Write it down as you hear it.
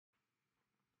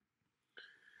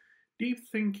Deep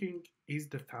thinking is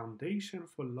the foundation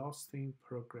for lasting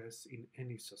progress in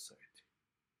any society.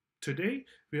 Today,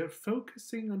 we are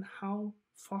focusing on how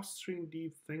fostering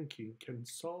deep thinking can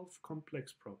solve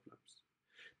complex problems,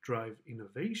 drive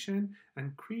innovation,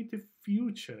 and create a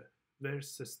future where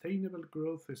sustainable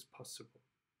growth is possible.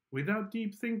 Without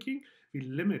deep thinking, we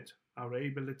limit our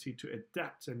ability to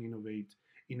adapt and innovate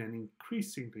in an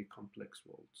increasingly complex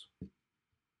world.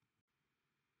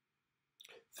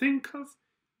 Think of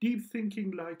deep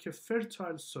thinking like a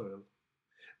fertile soil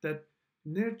that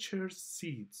nurtures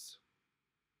seeds.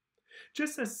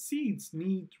 Just as seeds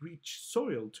need rich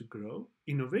soil to grow,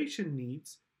 innovation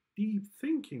needs deep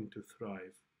thinking to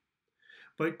thrive.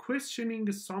 By questioning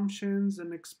assumptions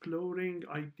and exploring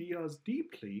ideas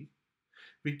deeply,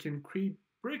 we can create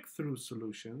breakthrough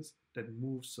solutions that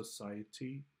move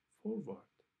society forward.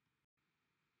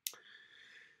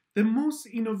 The most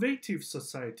innovative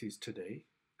societies today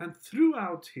and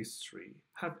throughout history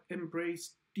have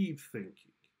embraced deep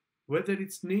thinking, whether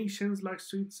it's nations like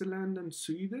Switzerland and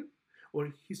Sweden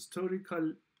or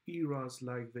historical eras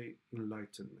like the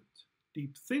Enlightenment.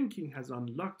 Deep thinking has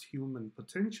unlocked human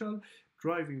potential,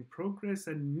 driving progress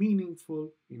and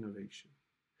meaningful innovation.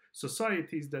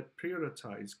 Societies that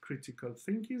prioritize critical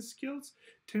thinking skills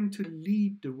tend to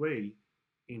lead the way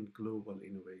in global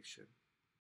innovation.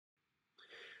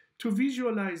 To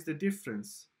visualize the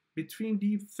difference between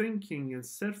deep thinking and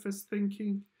surface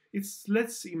thinking,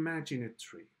 let's imagine a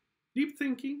tree. Deep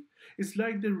thinking is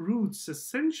like the roots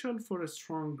essential for a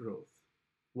strong growth,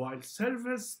 while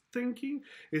surface thinking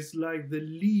is like the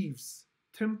leaves,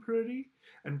 temporary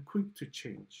and quick to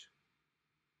change.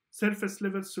 Surface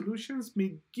level solutions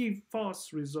may give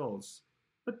fast results,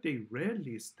 but they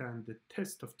rarely stand the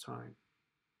test of time.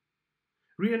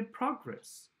 Real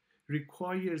progress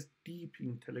requires deep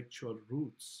intellectual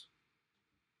roots.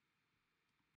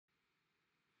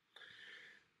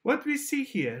 What we see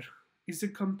here is a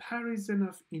comparison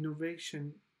of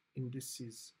innovation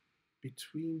indices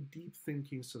between deep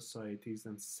thinking societies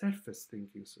and surface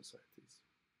thinking societies.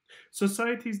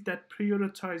 Societies that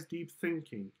prioritize deep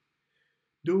thinking,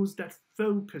 those that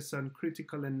focus on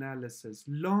critical analysis,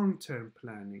 long term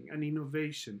planning, and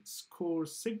innovation, score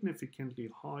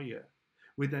significantly higher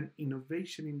with an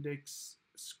innovation index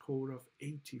score of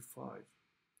 85.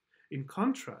 In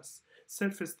contrast,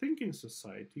 surface thinking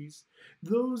societies,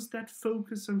 those that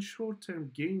focus on short term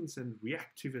gains and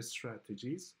reactive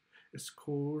strategies,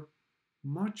 score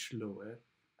much lower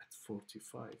at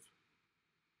 45.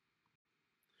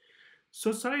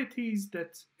 Societies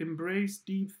that embrace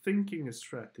deep thinking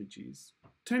strategies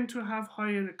tend to have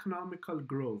higher economical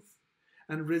growth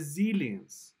and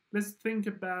resilience. Let's think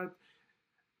about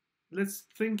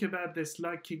this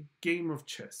like a game of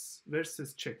chess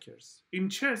versus checkers. In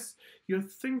chess, you're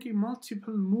thinking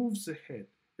multiple moves ahead,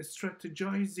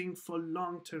 strategizing for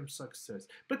long-term success.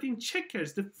 But in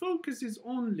checkers, the focus is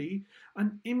only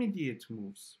on immediate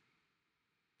moves.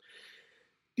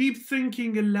 Deep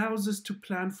thinking allows us to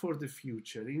plan for the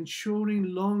future,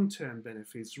 ensuring long-term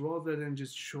benefits rather than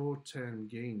just short-term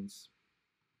gains.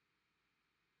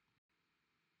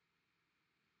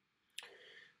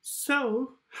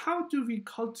 So, how do we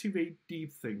cultivate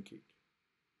deep thinking?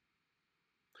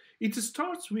 It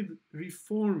starts with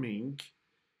reforming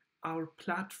our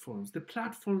platforms, the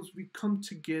platforms we come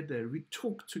together, we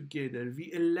talk together,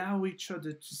 we allow each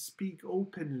other to speak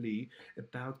openly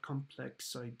about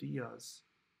complex ideas.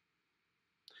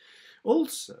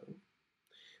 Also,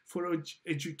 for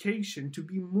education to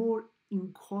be more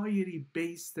inquiry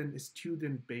based and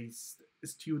student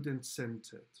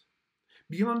centered.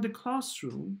 Beyond the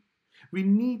classroom, we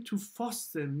need to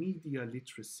foster media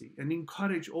literacy and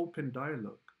encourage open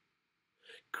dialogue,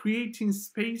 creating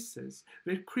spaces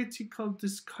where critical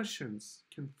discussions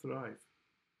can thrive.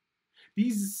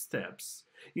 These steps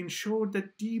ensure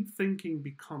that deep thinking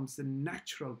becomes a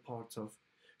natural part of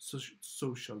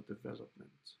social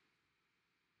development.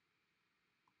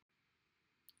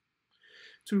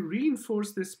 To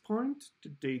reinforce this point, the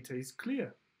data is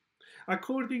clear.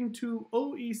 According to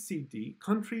OECD,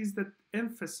 countries that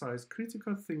emphasize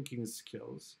critical thinking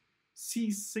skills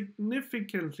see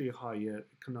significantly higher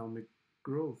economic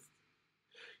growth.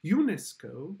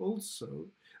 UNESCO also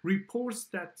reports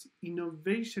that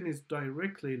innovation is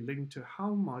directly linked to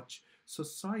how much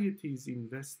societies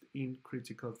invest in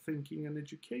critical thinking and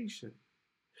education.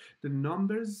 The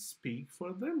numbers speak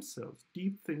for themselves.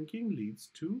 Deep thinking leads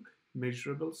to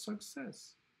measurable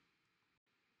success.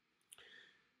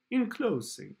 In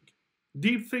closing,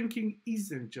 deep thinking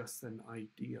isn't just an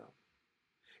idea,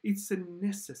 it's a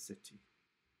necessity.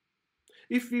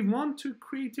 If we want to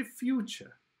create a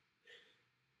future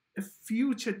a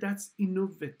future that's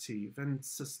innovative and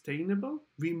sustainable,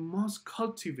 we must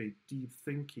cultivate deep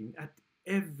thinking at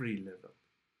every level,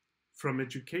 from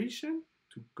education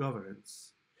to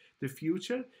governance. The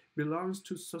future belongs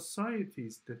to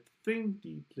societies that think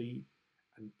deeply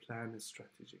and plan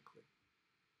strategically.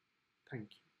 Thank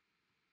you.